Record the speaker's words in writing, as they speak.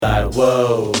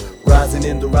Whoa, rising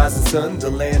in the rising sun, the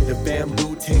land of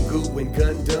bamboo, Tengu, and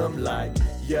Gundam. Like,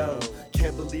 yo,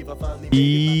 can't believe I finally made it.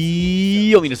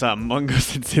 Yo, minasan, Manga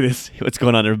Sensei this. What's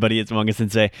going on, everybody? It's Manga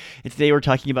Sensei. And today we're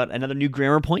talking about another new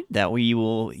grammar point that we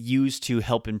will use to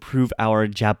help improve our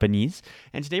Japanese.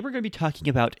 And today we're going to be talking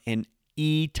about an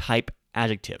E-type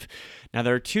adjective. Now,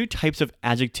 there are two types of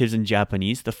adjectives in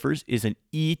Japanese. The first is an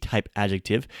E-type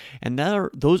adjective, and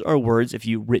those are words, if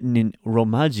you written in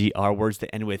Romaji, are words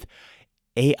that end with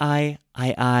ai,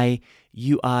 ii,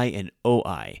 ui, and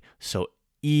oi. So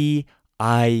e,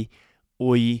 I,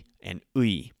 oi, and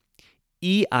ui.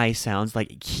 EI sounds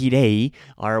like kirei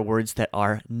are words that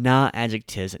are not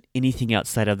adjectives and anything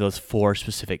outside of those four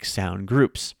specific sound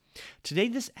groups. Today,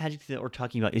 this adjective that we're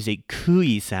talking about is a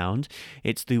kui sound.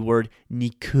 It's the word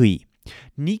nikui.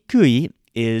 Nikui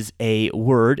is a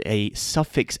word, a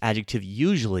suffix adjective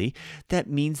usually, that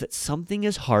means that something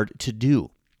is hard to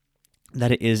do,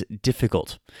 that it is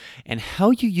difficult. And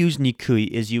how you use nikui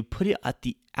is you put it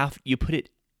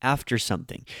after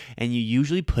something, and you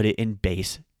usually put it in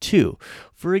base 2.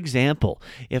 For example,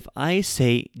 if I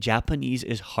say Japanese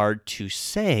is hard to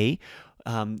say,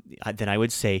 then I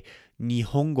would say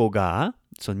Nihongo ga.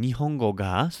 So Nihongo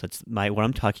ga, so that's what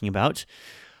I'm talking about.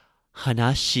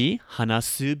 Hanashi,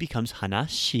 hanasu becomes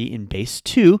hanashi in base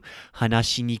 2,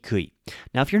 hanashi nikui.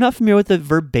 Now, if you're not familiar with the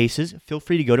verb bases, feel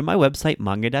free to go to my website,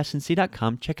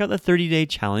 manga-sensei.com, check out the 30-day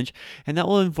challenge, and that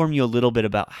will inform you a little bit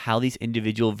about how these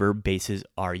individual verb bases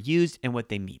are used and what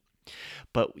they mean.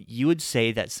 But you would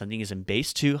say that something is in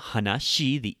base 2,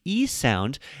 hanashi, the E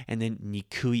sound, and then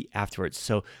nikui afterwards.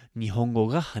 So,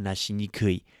 Nihongo ga hanashi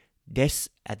nikui. Des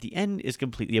at the end is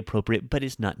completely appropriate, but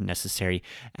it's not necessary.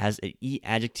 As an E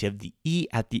adjective, the E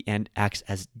at the end acts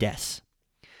as des.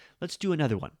 Let's do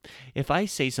another one. If I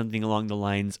say something along the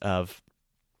lines of,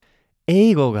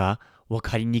 Eigo ga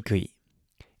wakari nikui.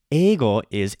 Eigo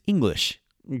is English.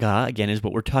 Ga, again, is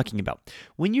what we're talking about.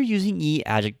 When you're using E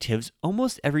adjectives,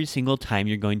 almost every single time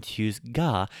you're going to use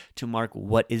ga to mark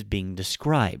what is being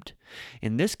described.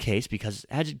 In this case, because it's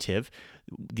adjective,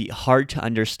 the hard to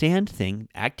understand thing,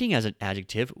 acting as an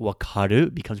adjective,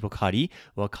 wakaru becomes wakari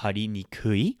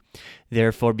nikui,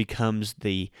 therefore becomes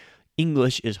the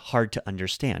English is hard to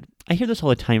understand. I hear this all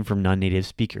the time from non-native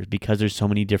speakers because there's so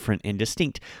many different and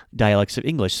distinct dialects of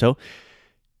English. So,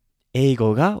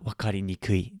 Eigo ga wakari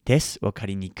nikui desu,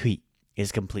 wakari nikui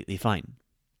is completely fine.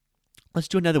 Let's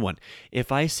do another one.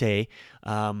 If I say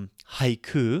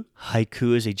haiku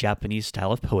is a Japanese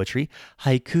style of poetry.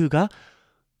 Haiku ga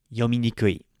yomi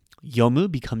nikui.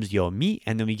 Yomu becomes yomi,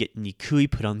 and then we get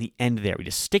nikui put on the end there. We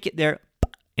just stick it there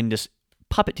and just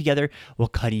pop it together.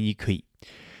 Wakari nikui.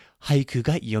 Haiku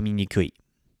ga yomi nikui.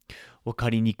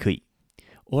 Wakari nikui.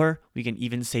 Or we can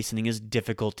even say something is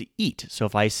difficult to eat. So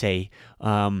if I say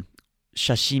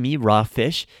sashimi, raw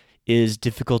fish, is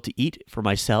difficult to eat for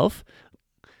myself,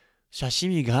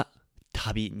 sashimi ga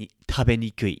tabe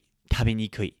nikui.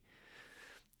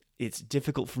 It's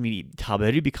difficult for me to eat.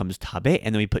 Taberu becomes tabe,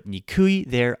 and then we put nikui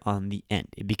there on the end.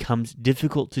 It becomes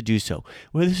difficult to do so.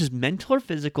 Whether this is mental or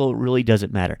physical really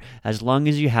doesn't matter, as long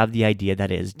as you have the idea that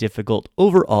it is difficult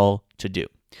overall to do.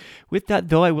 With that,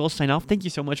 though, I will sign off. Thank you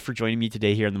so much for joining me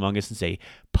today here on the Manga Sensei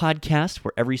podcast,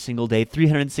 where every single day,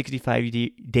 365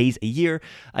 days a year,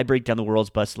 I break down the world's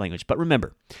best language. But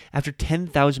remember, after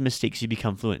 10,000 mistakes, you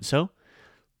become fluent. So,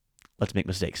 let's make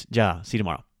mistakes. Ja, see you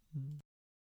tomorrow.